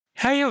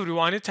Hey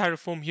everyone, it's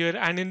Hariform here,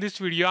 and in this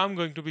video I'm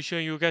going to be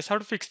showing you guys how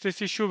to fix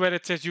this issue where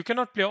it says you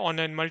cannot play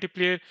online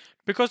multiplayer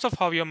because of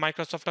how your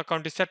Microsoft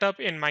account is set up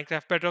in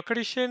Minecraft Bedrock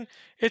Edition.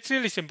 It's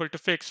really simple to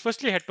fix.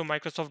 Firstly, head to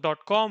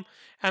Microsoft.com,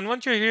 and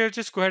once you're here,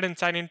 just go ahead and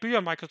sign into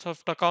your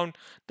Microsoft account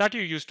that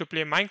you used to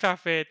play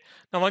Minecraft with.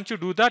 Now once you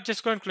do that,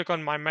 just go and click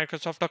on My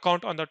Microsoft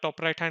Account on the top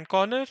right hand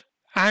corner.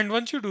 And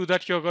once you do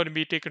that, you're going to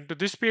be taken to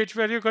this page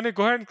where you're going to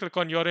go ahead and click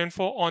on your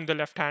info on the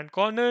left hand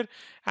corner.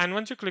 And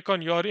once you click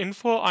on your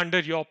info under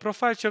your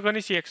profiles, you're going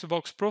to see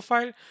Xbox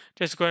profile.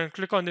 Just go ahead and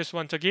click on this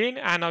once again.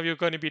 And now you're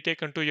going to be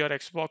taken to your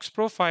Xbox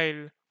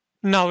profile.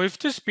 Now, if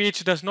this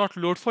page does not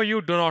load for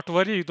you, do not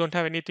worry. You don't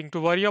have anything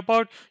to worry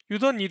about. You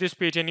don't need this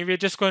page anyway.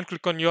 Just go and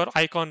click on your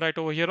icon right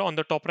over here on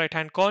the top right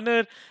hand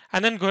corner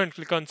and then go and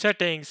click on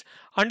settings.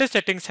 Under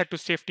settings, head to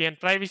safety and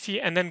privacy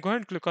and then go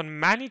and click on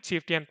manage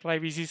safety and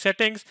privacy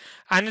settings,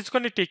 and it's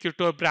going to take you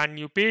to a brand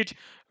new page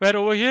where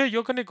over here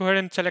you're going to go ahead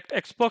and select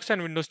Xbox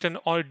and Windows 10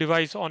 all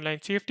device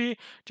online safety.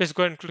 Just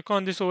go and click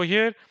on this over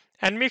here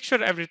and make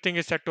sure everything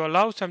is set to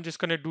allow. So I'm just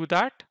going to do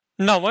that.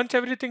 Now, once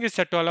everything is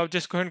set to allow,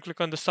 just go ahead and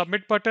click on the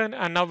submit button.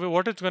 And now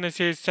what it's going to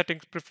say is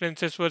settings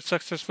preferences were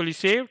successfully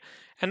saved.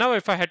 And now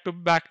if I head to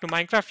back to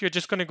Minecraft, you're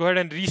just going to go ahead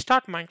and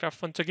restart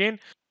Minecraft once again.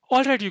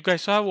 Alright you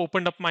guys, so I've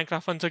opened up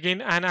Minecraft once again,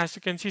 and as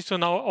you can see, so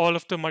now all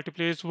of the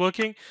multiplayer is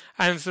working,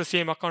 and it's the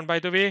same account by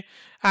the way.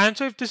 And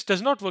so if this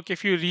does not work,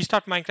 if you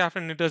restart Minecraft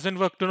and it doesn't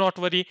work, do not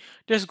worry,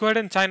 just go ahead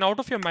and sign out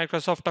of your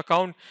Microsoft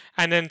account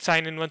and then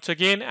sign in once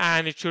again,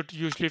 and it should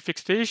usually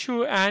fix the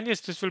issue. And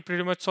yes, this will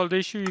pretty much solve the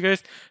issue. You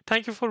guys,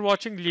 thank you for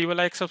watching. Leave a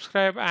like,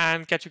 subscribe,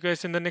 and catch you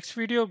guys in the next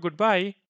video. Goodbye.